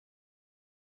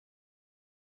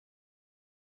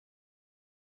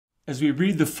As we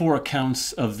read the four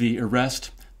accounts of the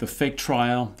arrest, the fake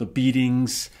trial, the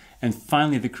beatings, and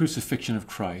finally the crucifixion of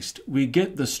Christ, we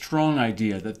get the strong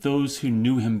idea that those who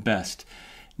knew him best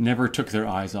never took their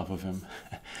eyes off of him.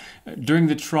 During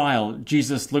the trial,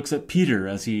 Jesus looks at Peter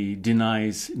as he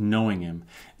denies knowing him.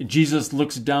 Jesus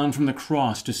looks down from the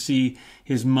cross to see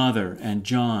his mother and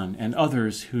John and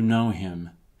others who know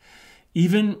him.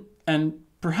 Even, and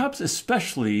perhaps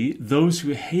especially, those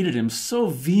who hated him so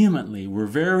vehemently were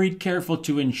very careful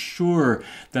to ensure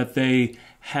that they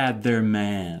had their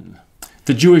man.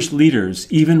 The Jewish leaders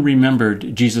even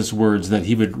remembered Jesus' words that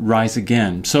he would rise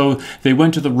again. So they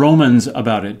went to the Romans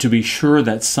about it to be sure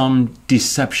that some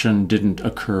deception didn't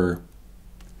occur.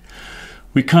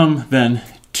 We come then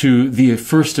to the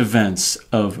first events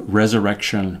of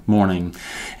resurrection morning.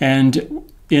 And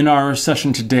in our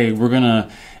session today, we're going to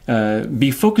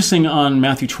be focusing on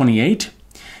Matthew 28,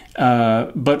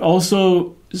 but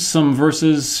also some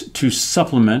verses to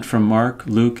supplement from Mark,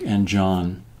 Luke, and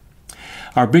John.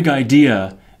 Our big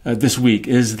idea this week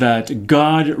is that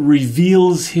God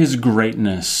reveals his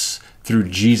greatness through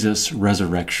Jesus'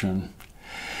 resurrection.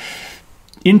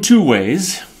 In two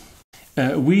ways,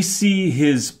 we see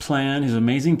his plan, his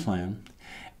amazing plan,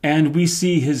 and we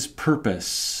see his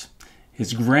purpose,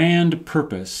 his grand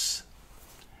purpose.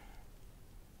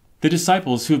 The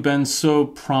disciples who have been so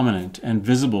prominent and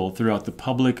visible throughout the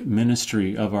public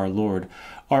ministry of our Lord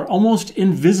are almost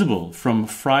invisible from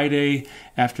Friday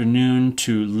afternoon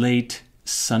to late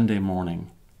Sunday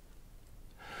morning.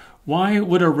 Why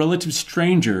would a relative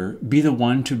stranger be the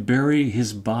one to bury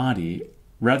his body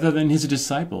rather than his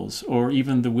disciples or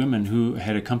even the women who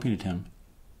had accompanied him?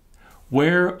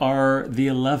 Where are the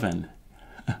 11?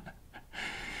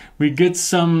 We get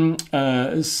some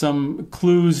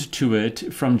clues to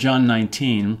it from John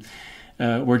 19,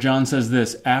 where John says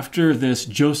this: after this,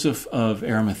 Joseph of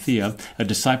Arimathea, a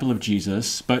disciple of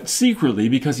Jesus, but secretly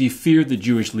because he feared the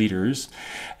Jewish leaders,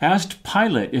 asked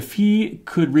Pilate if he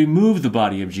could remove the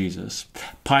body of Jesus.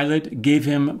 Pilate gave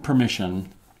him permission,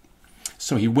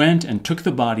 so he went and took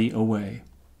the body away.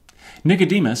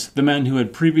 Nicodemus, the man who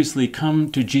had previously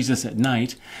come to Jesus at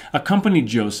night, accompanied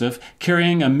Joseph,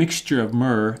 carrying a mixture of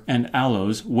myrrh and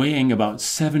aloes weighing about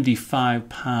 75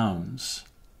 pounds.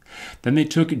 Then they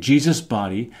took Jesus'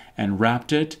 body and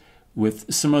wrapped it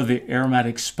with some of the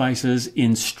aromatic spices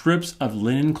in strips of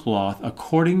linen cloth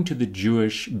according to the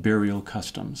Jewish burial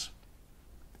customs.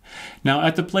 Now,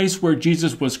 at the place where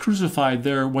Jesus was crucified,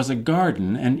 there was a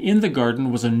garden, and in the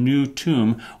garden was a new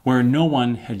tomb where no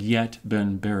one had yet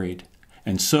been buried.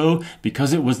 And so,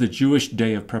 because it was the Jewish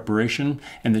day of preparation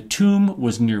and the tomb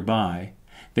was nearby,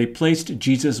 they placed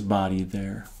Jesus' body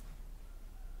there.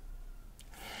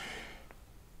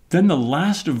 Then the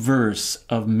last verse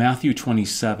of Matthew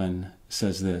 27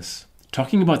 says this.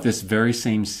 Talking about this very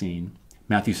same scene,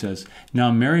 Matthew says,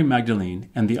 "Now Mary Magdalene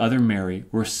and the other Mary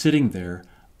were sitting there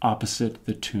opposite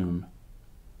the tomb."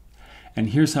 And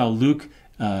here's how Luke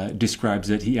describes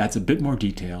it. He adds a bit more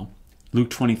detail. Luke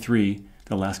 23,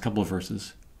 the last couple of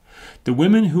verses. "The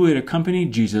women who had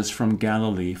accompanied Jesus from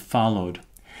Galilee followed,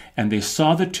 and they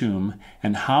saw the tomb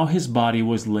and how his body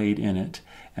was laid in it.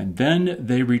 And then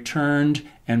they returned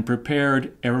and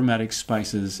prepared aromatic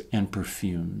spices and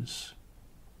perfumes."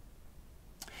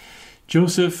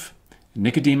 Joseph,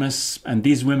 Nicodemus, and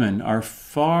these women are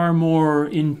far more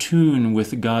in tune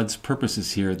with God's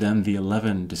purposes here than the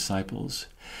 11 disciples.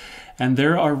 And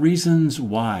there are reasons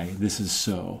why this is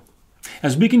so.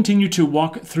 As we continue to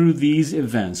walk through these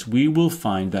events, we will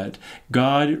find that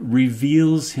God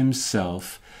reveals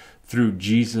himself through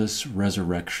Jesus'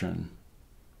 resurrection.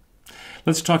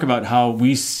 Let's talk about how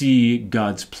we see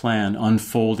God's plan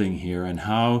unfolding here and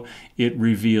how it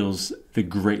reveals the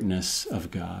greatness of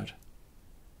God.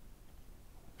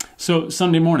 So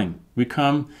Sunday morning, we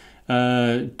come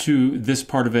to this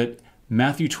part of it.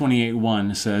 Matthew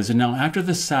 28:1 says, "And now after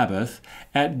the Sabbath,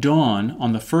 at dawn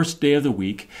on the first day of the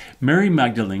week, Mary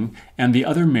Magdalene and the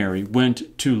other Mary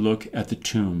went to look at the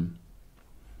tomb."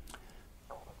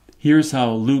 Here's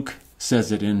how Luke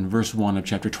says it in verse 1 of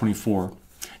chapter 24.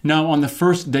 "Now on the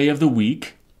first day of the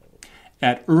week,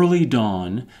 at early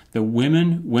dawn, the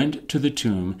women went to the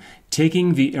tomb,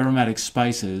 taking the aromatic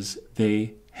spices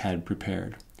they had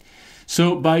prepared."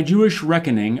 So by Jewish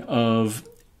reckoning of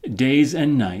days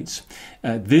and nights,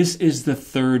 this is the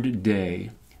third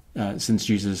day since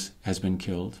Jesus has been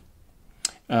killed.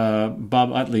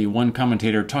 Bob Utley, one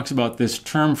commentator, talks about this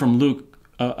term from Luke.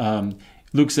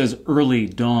 Luke says early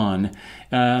dawn.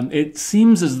 It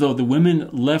seems as though the women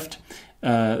left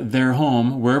their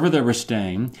home, wherever they were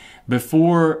staying,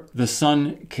 before the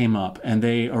sun came up, and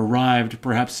they arrived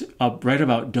perhaps up right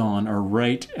about dawn or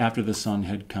right after the sun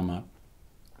had come up.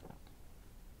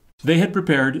 They had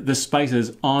prepared the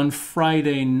spices on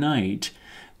Friday night.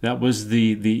 That was the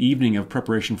evening of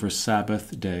preparation for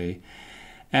Sabbath day.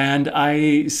 And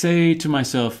I say to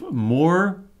myself,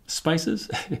 more spices?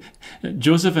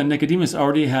 Joseph and Nicodemus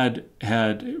already had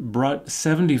brought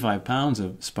 75 pounds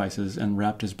of spices and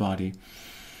wrapped his body.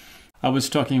 I was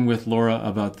talking with Laura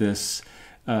about this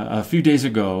a few days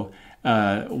ago.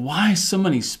 Why so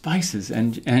many spices?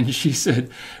 And she said,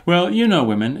 well, you know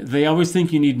women, they always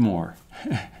think you need more.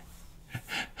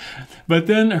 But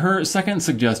then her second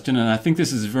suggestion, and I think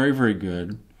this is very, very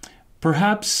good,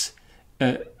 perhaps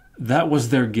that was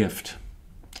their gift.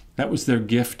 That was their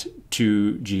gift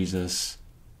to Jesus,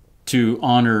 to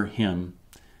honor him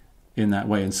in that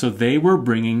way. And so they were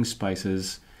bringing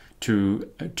spices to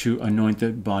anoint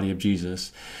the body of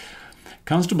Jesus.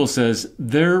 Constable says,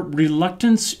 their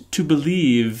reluctance to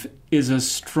believe is a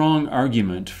strong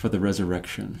argument for the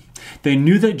resurrection. They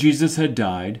knew that Jesus had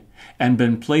died and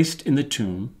been placed in the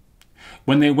tomb.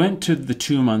 When they went to the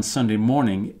tomb on Sunday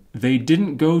morning, they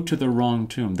didn't go to the wrong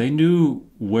tomb. They knew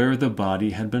where the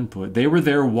body had been put. They were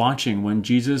there watching when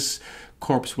Jesus'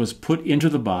 corpse was put into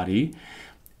the body.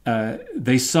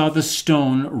 They saw the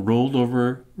stone rolled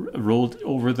over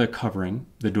the covering,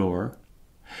 the door.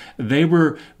 They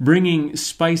were bringing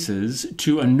spices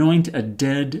to anoint a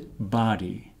dead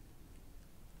body.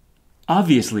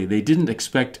 Obviously, they didn't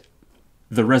expect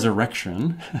the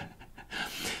resurrection.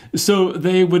 So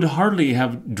they would hardly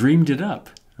have dreamed it up,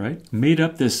 right? Made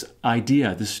up this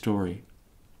idea, this story.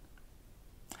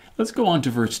 Let's go on to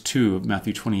verse 2 of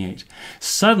Matthew 28.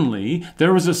 Suddenly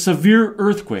there was a severe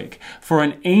earthquake, for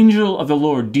an angel of the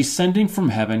Lord descending from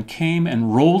heaven came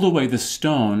and rolled away the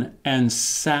stone and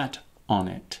sat on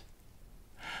it.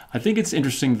 I think it's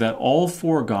interesting that all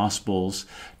four Gospels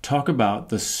talk about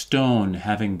the stone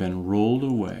having been rolled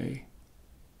away.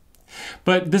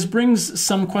 But this brings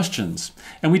some questions,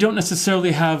 and we don't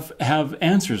necessarily have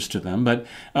answers to them. But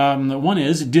one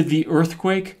is, did the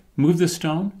earthquake move the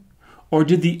stone? Or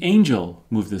did the angel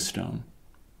move the stone?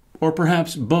 Or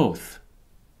perhaps both?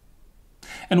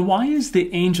 And why is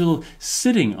the angel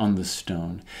sitting on the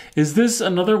stone? Is this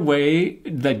another way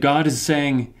that God is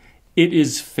saying, it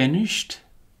is finished?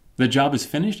 The job is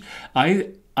finished? I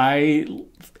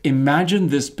imagine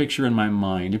this picture in my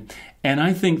mind, and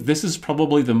I think this is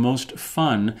probably the most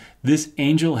fun this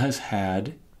angel has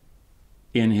had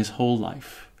in his whole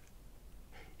life.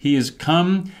 He has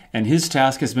come, and his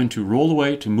task has been to roll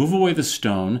away, to move away the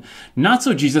stone, not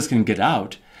so Jesus can get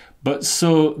out, but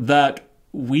so that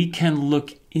we can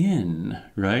look in,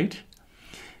 right?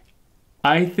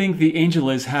 I think the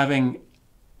angel is having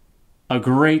a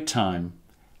great time,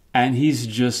 and he's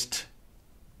just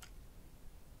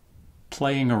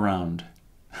playing around.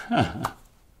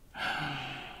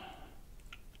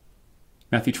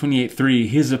 Matthew 28:3,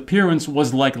 his appearance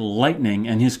was like lightning,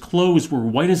 and his clothes were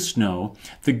white as snow.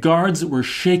 The guards were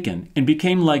shaken and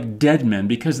became like dead men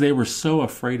because they were so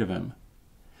afraid of him.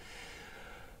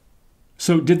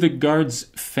 So did the guards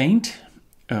faint?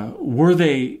 Were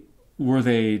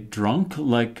they drunk?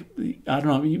 Like, I don't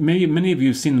know, maybe many of you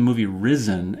have seen the movie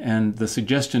Risen, and the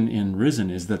suggestion in Risen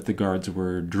is that the guards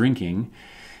were drinking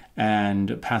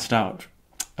and passed out.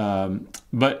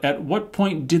 But at what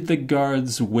point did the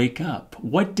guards wake up?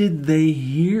 What did they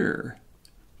hear?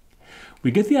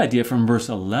 We get the idea from verse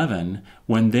 11.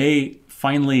 When they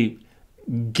finally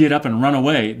get up and run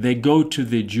away, they go to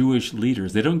the Jewish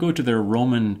leaders. They don't go to their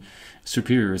Roman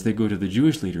superiors. They go to the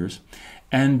Jewish leaders,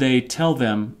 and they tell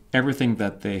them everything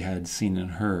that they had seen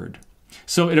and heard.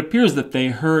 So it appears that they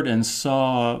heard and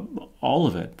saw all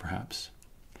of it, perhaps.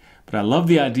 But I love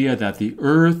the idea that the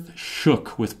earth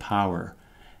shook with power,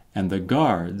 and the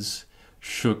guards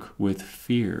shook with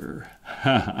fear.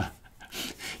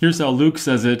 Here's how Luke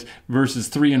says it, verses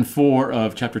 3 and 4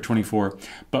 of chapter 24.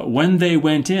 But when they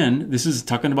went in, this is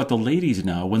talking about the ladies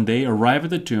now, when they arrive at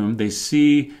the tomb, they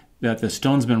see that the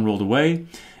stone's been rolled away.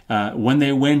 When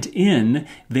they went in,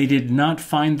 they did not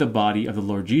find the body of the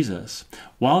Lord Jesus.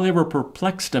 While they were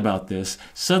perplexed about this,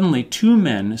 suddenly 2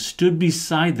 men stood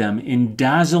beside them in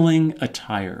dazzling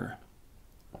attire.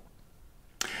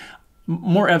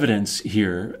 More evidence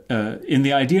here in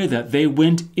the idea that they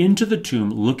went into the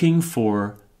tomb looking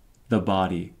for the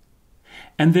body.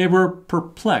 And they were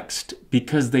perplexed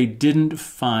because they didn't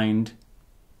find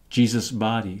Jesus'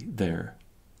 body there.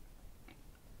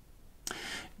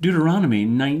 Deuteronomy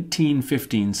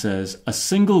 19:15 says, a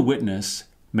single witness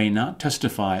may not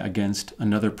testify against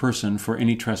another person for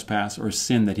any trespass or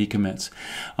sin that he commits.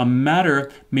 A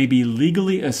matter may be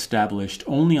legally established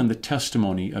only on the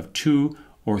testimony of 2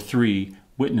 or 3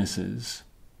 witnesses.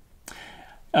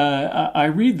 I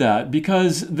read that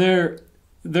because there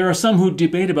are some who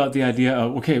debate about the idea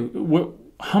of, okay,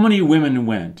 how many women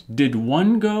went? Did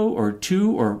 1 go, or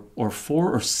 2, or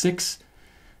 4, or 6?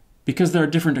 Because there are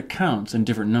different accounts and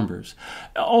different numbers.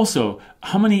 Also,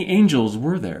 how many angels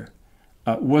were there?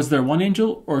 Was there 1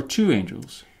 angel or 2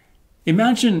 angels?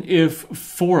 Imagine if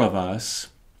 4 of us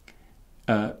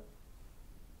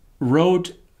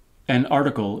wrote an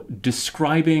article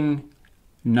describing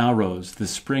Nowruz, the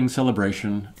spring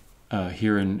celebration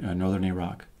here in northern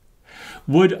Iraq.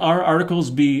 Would our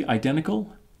articles be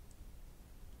identical?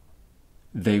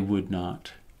 They would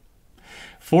not.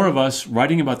 4 of us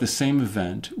writing about the same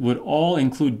event would all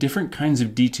include different kinds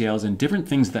of details and different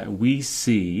things that we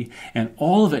see, and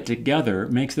all of it together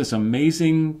makes this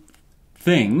amazing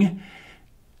thing.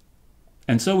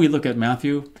 And so we look at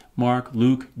Matthew, Mark,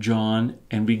 Luke, John,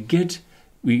 and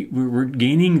we're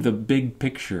gaining the big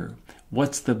picture.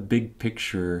 What's the big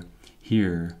picture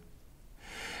here?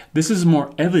 This is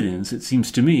more evidence, it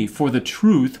seems to me, for the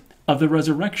truth of the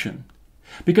resurrection.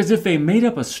 Because if they made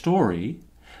up a story,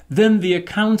 then the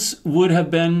accounts would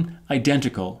have been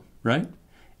identical, right?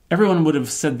 Everyone would have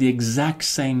said the exact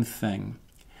same thing.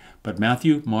 But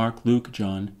Matthew, Mark, Luke,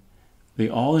 John, they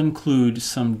all include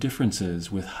some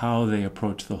differences with how they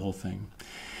approach the whole thing.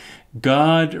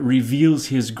 God reveals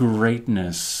his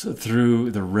greatness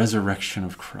through the resurrection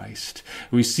of Christ.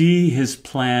 We see his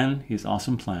plan, his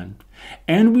awesome plan,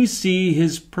 and we see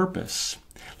his purpose.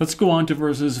 Let's go on to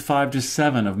verses 5 to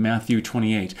 7 of Matthew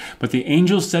 28. But the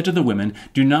angel said to the women,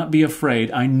 "Do not be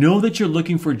afraid. I know that you're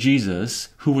looking for Jesus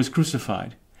who was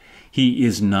crucified. He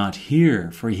is not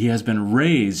here, for he has been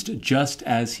raised just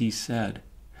as he said.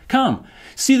 Come,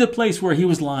 see the place where he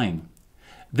was lying.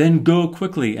 Then go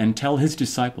quickly and tell his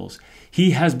disciples,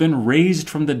 he has been raised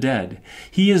from the dead.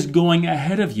 He is going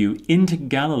ahead of you into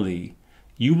Galilee.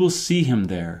 You will see him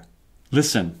there.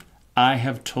 Listen, I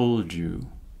have told you."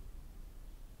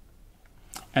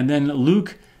 And then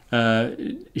Luke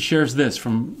shares this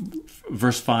from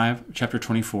verse 5, chapter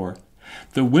 24.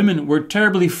 The women were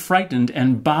terribly frightened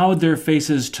and bowed their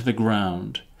faces to the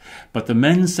ground. But the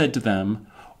men said to them,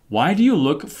 "Why do you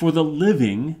look for the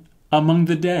living among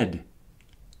the dead?"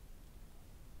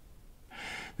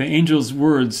 The angel's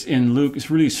words in Luke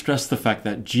really stress the fact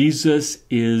that Jesus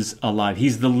is alive.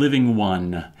 He's the living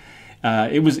one.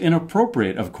 It was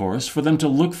inappropriate, of course, for them to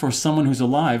look for someone who's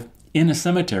alive in a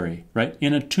cemetery, right?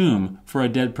 In a tomb for a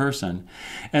dead person.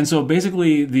 And so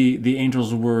basically the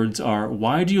angel's words are,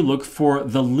 why do you look for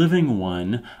the living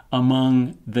one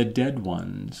among the dead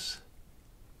ones?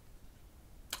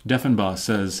 Deffenbaugh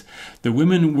says, the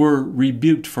women were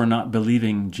rebuked for not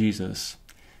believing Jesus.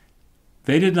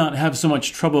 They did not have so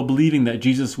much trouble believing that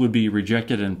Jesus would be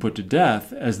rejected and put to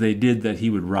death as they did that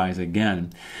he would rise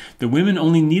again. The women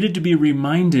only needed to be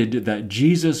reminded that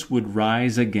Jesus would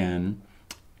rise again,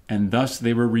 and thus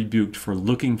they were rebuked for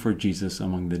looking for Jesus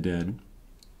among the dead.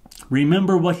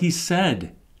 Remember what he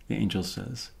said, the angel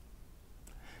says.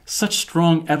 Such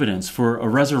strong evidence for a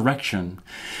resurrection,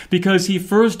 because he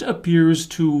first appears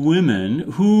to women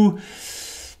who,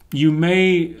 you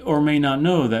may or may not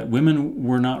know that women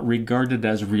were not regarded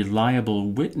as reliable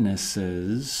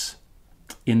witnesses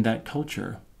in that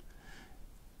culture.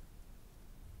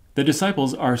 The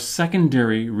disciples are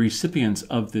secondary recipients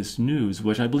of this news,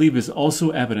 which I believe is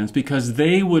also evidence because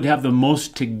they would have the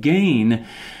most to gain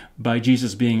by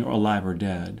Jesus being alive or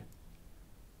dead.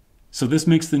 So this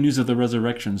makes the news of the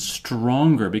resurrection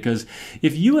stronger, because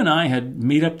if you and I had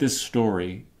made up this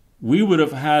story, we would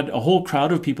have had a whole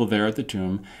crowd of people there at the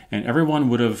tomb, and everyone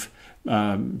would have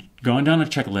gone down a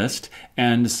checklist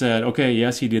and said, okay,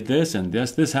 yes, he did this, and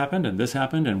this happened,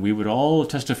 and we would all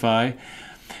testify.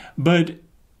 But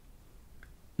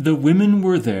the women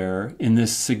were there in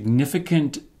this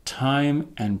significant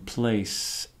time and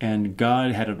place, and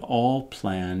God had it all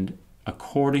planned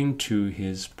according to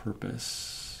his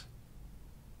purpose.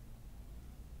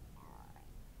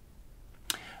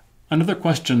 Another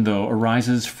question, though,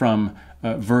 arises from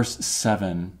verse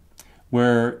 7,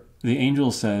 where the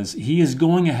angel says, he is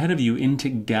going ahead of you into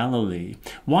Galilee.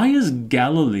 Why is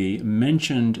Galilee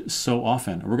mentioned so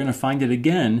often? We're going to find it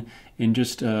again in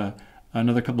just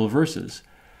another couple of verses.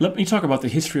 Let me talk about the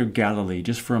history of Galilee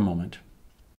just for a moment.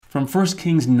 From 1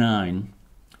 Kings 9,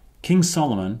 King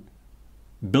Solomon,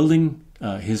 building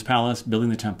his palace, building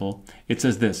the temple, it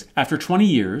says this: after 20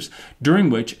 years, during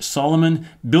which Solomon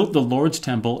built the Lord's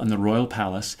temple and the royal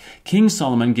palace, King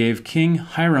Solomon gave King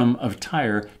Hiram of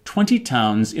Tyre 20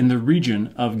 towns in the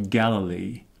region of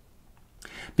Galilee.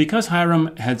 Because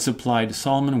Hiram had supplied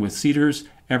Solomon with cedars,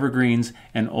 evergreens,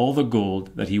 and all the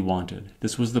gold that he wanted.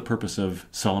 This was the purpose of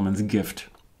Solomon's gift.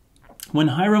 When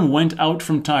Hiram went out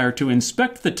from Tyre to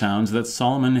inspect the towns that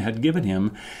Solomon had given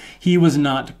him, he was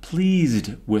not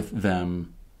pleased with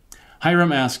them.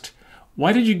 Hiram asked,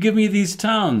 "Why did you give me these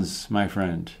towns, my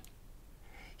friend?"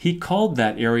 He called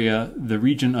that area the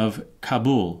region of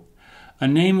Kabul, a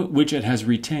name which it has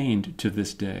retained to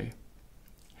this day.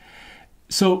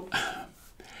 So,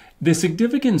 the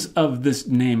significance of this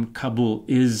name Kabul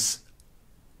is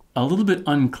a little bit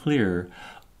unclear,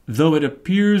 though it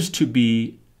appears to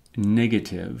be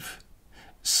negative.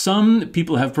 Some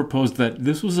people have proposed that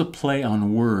this was a play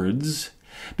on words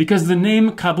because the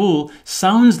name Kabul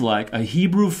sounds like a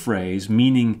Hebrew phrase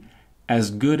meaning as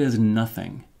good as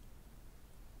nothing.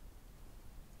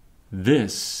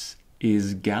 This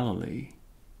is Galilee.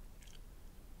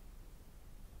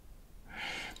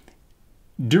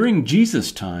 During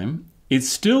Jesus' time, it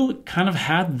still kind of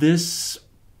had this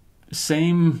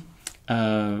same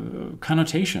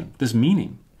connotation, this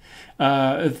meaning.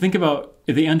 Think about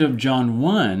at the end of John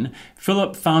 1,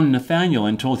 Philip found Nathanael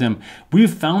and told him,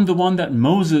 "We've found the one that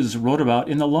Moses wrote about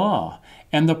in the law,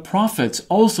 and the prophets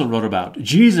also wrote about,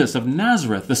 Jesus of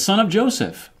Nazareth, the son of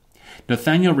Joseph."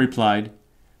 Nathanael replied,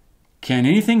 "Can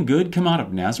anything good come out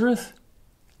of Nazareth?"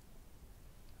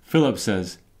 Philip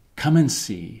says, "Come and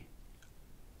see."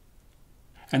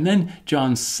 And then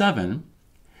John 7,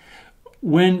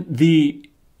 when the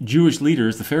Jewish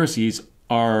leaders, the Pharisees,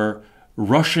 are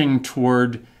rushing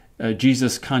toward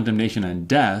Jesus' condemnation and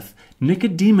death,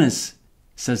 Nicodemus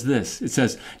says this. It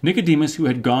says, Nicodemus, who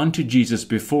had gone to Jesus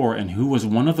before and who was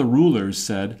one of the rulers,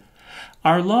 said,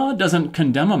 "Our law doesn't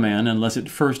condemn a man unless it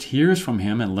first hears from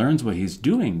him and learns what he's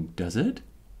doing, does it?"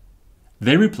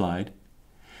 They replied,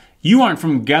 "You aren't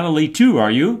from Galilee too,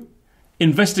 are you?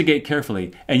 Investigate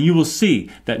carefully, and you will see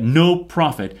that no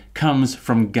prophet comes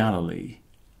from Galilee."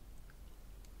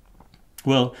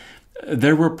 Well,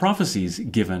 there were prophecies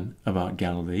given about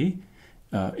Galilee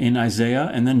in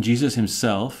Isaiah and then Jesus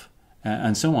himself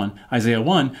and so on. Isaiah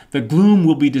 1, "The gloom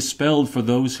will be dispelled for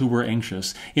those who were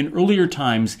anxious. In earlier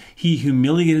times, he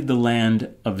humiliated the land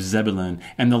of Zebulun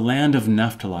and the land of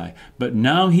Naphtali. But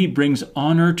now he brings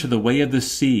honor to the way of the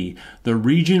sea, the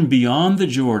region beyond the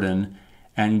Jordan,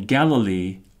 and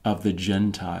Galilee of the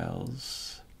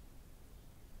Gentiles."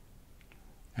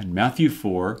 And Matthew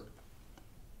 4,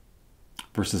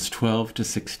 verses 12 to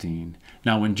 16.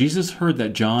 "Now when Jesus heard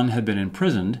that John had been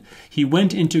imprisoned, he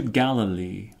went into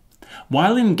Galilee.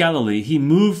 While in Galilee, he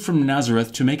moved from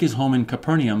Nazareth to make his home in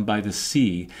Capernaum by the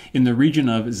sea, in the region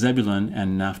of Zebulun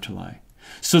and Naphtali,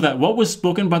 so that what was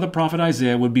spoken by the prophet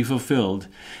Isaiah would be fulfilled.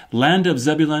 Land of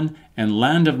Zebulun and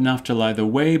land of Naphtali, the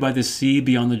way by the sea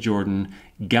beyond the Jordan,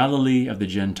 Galilee of the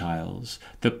Gentiles.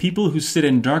 The people who sit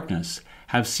in darkness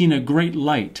have seen a great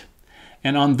light.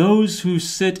 And on those who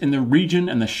sit in the region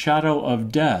and the shadow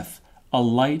of death, a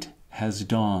light has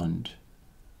dawned."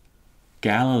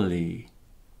 Galilee.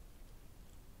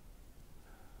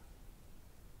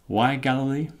 Why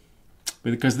Galilee?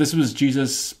 Because this was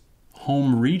Jesus'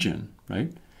 home region,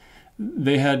 right?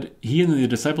 He and the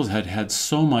disciples had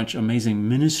so much amazing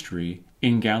ministry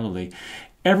in Galilee.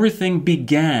 Everything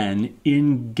began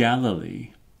in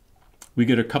Galilee. We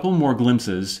get a couple more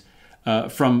glimpses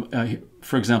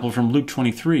for example, from Luke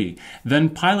 23. "Then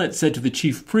Pilate said to the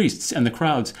chief priests and the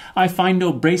crowds, 'I find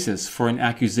no basis for an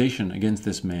accusation against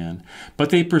this man.' But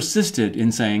they persisted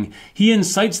in saying, 'He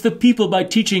incites the people by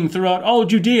teaching throughout all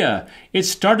Judea. It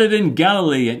started in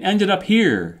Galilee and ended up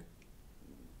here.'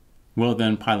 Well,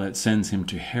 then Pilate sends him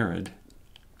to Herod.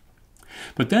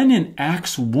 But then in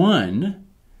Acts 1,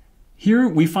 here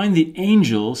we find the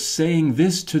angel saying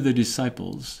this to the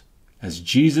disciples. As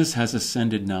Jesus has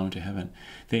ascended now into heaven,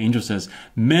 the angel says,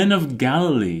 'Men of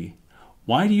Galilee,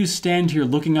 why do you stand here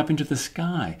looking up into the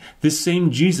sky? This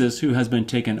same Jesus who has been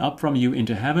taken up from you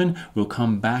into heaven will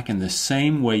come back in the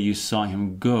same way you saw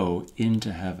him go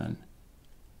into heaven.'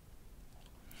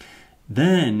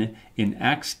 Then in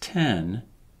Acts 10,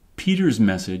 Peter's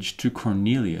message to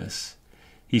Cornelius,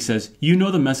 he says, 'You know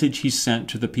the message he sent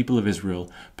to the people of Israel,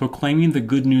 proclaiming the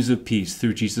good news of peace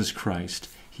through Jesus Christ.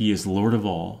 He is Lord of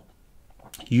all.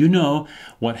 You know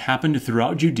what happened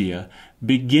throughout Judea,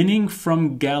 beginning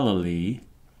from Galilee,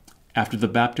 after the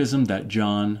baptism that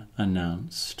John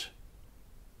announced.'"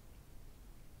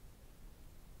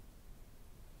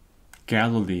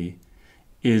 Galilee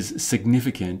is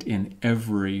significant in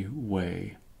every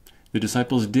way. The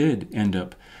disciples did end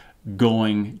up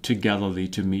going to Galilee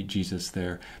to meet Jesus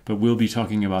there, but we'll be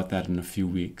talking about that in a few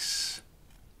weeks.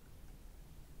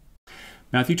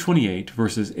 Matthew 28,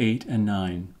 verses 8 and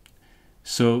 9.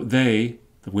 So they,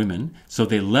 the women, so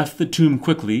they left the tomb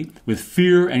quickly with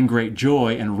fear and great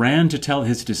joy and ran to tell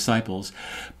his disciples.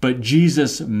 But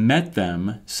Jesus met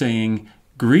them, saying,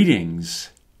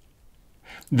 "Greetings."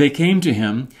 They came to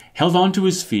him, held on to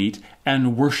his feet,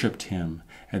 and worshipped him.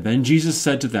 And then Jesus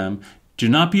said to them, "Do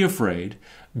not be afraid.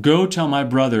 Go tell my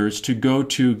brothers to go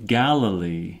to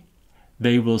Galilee.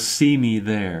 They will see me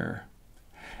there."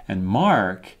 And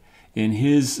Mark, in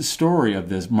his story of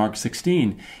this, Mark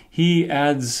 16, he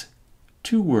adds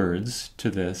 2 words to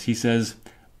this. He says,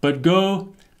 "But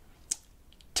go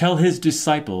tell his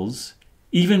disciples,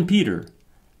 even Peter,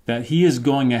 that he is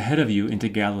going ahead of you into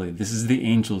Galilee." This is the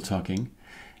angel talking.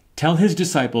 "Tell his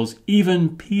disciples,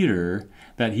 even Peter,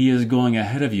 that he is going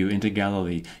ahead of you into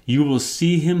Galilee. You will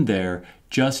see him there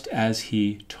just as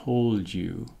he told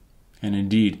you." And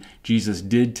indeed, Jesus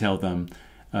did tell them,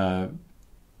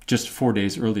 just 4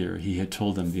 days earlier, he had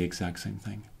told them the exact same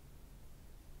thing.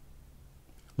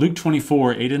 Luke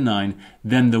 24, 8 and 9,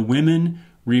 "Then the women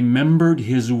remembered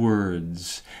his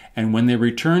words, and when they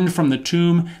returned from the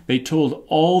tomb, they told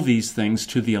all these things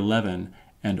to the 11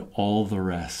 and all the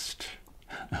rest."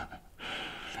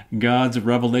 God's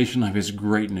revelation of his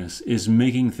greatness is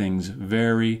making things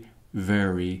very,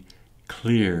 very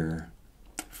clear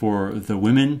for the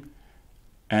women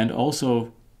and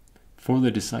also for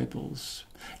the disciples.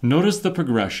 Notice the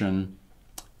progression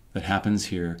that happens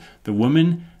here. The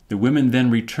women then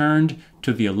returned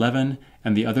to the 11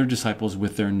 and the other disciples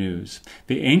with their news.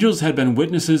 The angels had been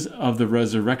witnesses of the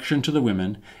resurrection to the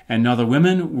women, and now the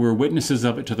women were witnesses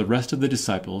of it to the rest of the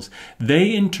disciples.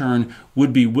 They, in turn,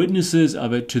 would be witnesses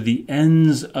of it to the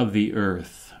ends of the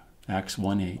earth. Acts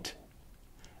 1:8.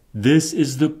 This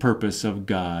is the purpose of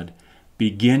God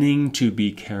beginning to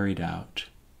be carried out.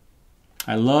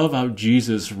 I love how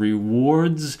Jesus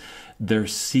rewards their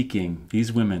seeking,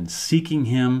 these women seeking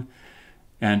him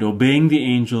and obeying the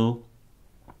angel.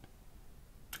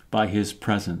 By his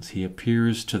presence, he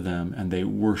appears to them and they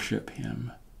worship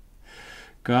him.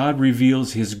 God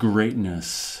reveals his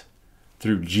greatness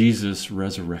through Jesus'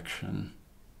 resurrection.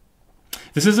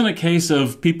 This isn't a case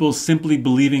of people simply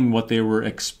believing what they were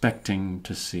expecting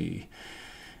to see.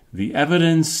 The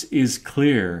evidence is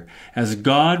clear. As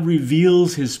God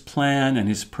reveals his plan and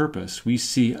his purpose, we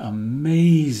see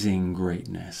amazing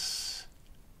greatness.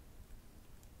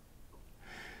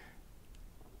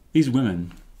 These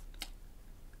women,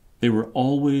 they were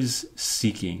always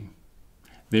seeking.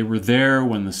 They were there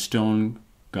when the stone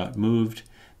got moved.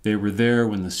 They were there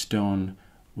when the stone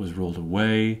was rolled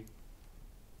away.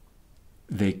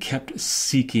 They kept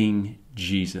seeking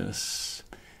Jesus,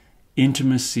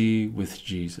 intimacy with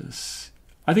Jesus.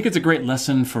 I think it's a great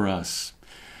lesson for us.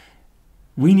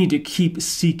 We need to keep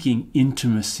seeking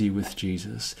intimacy with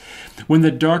Jesus. When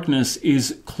the darkness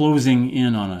is closing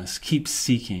in on us, keep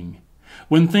seeking.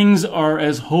 When things are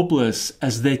as hopeless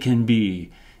as they can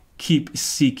be, keep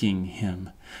seeking him.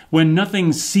 When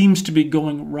nothing seems to be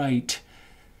going right,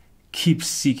 keep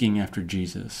seeking after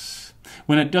Jesus.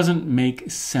 When it doesn't make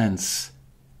sense,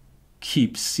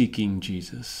 keep seeking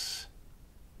Jesus.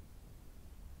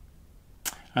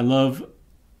 I love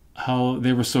how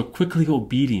they were so quickly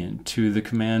obedient to the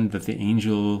command that the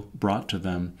angel brought to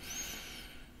them.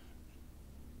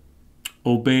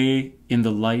 Obey in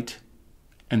the light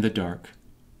and the dark.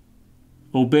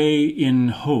 Obey in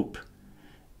hope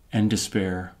and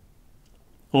despair.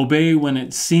 Obey when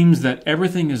it seems that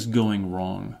everything is going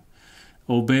wrong.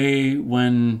 Obey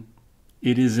when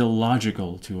it is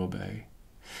illogical to obey.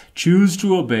 Choose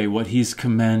to obey what he's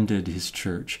commanded his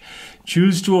church.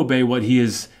 Choose to obey what he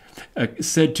has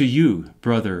said to you,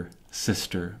 brother,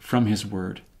 sister, from his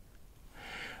word.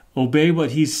 Obey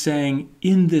what he's saying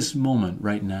in this moment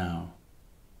right now.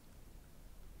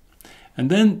 And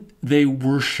then they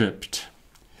worshipped.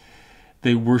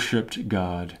 They worshipped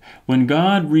God. When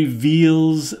God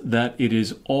reveals that it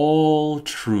is all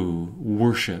true,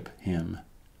 worship him.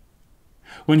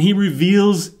 When he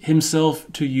reveals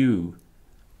himself to you,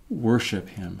 worship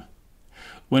him.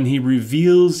 When he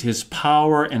reveals his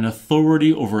power and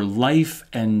authority over life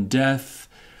and death,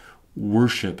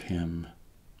 worship him.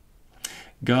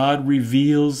 God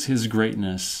reveals his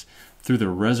greatness through the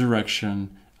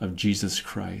resurrection of Jesus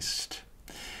Christ.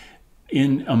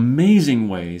 In amazing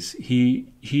ways,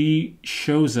 he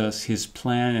shows us his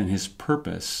plan and his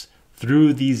purpose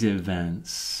through these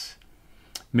events.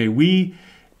 May we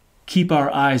keep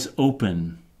our eyes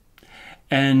open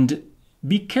and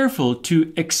be careful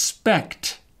to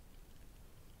expect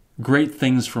great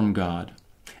things from God.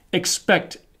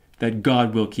 Expect that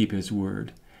God will keep his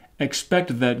word.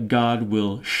 Expect that God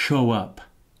will show up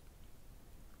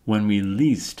when we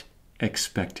least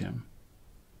expect him.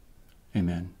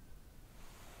 Amen.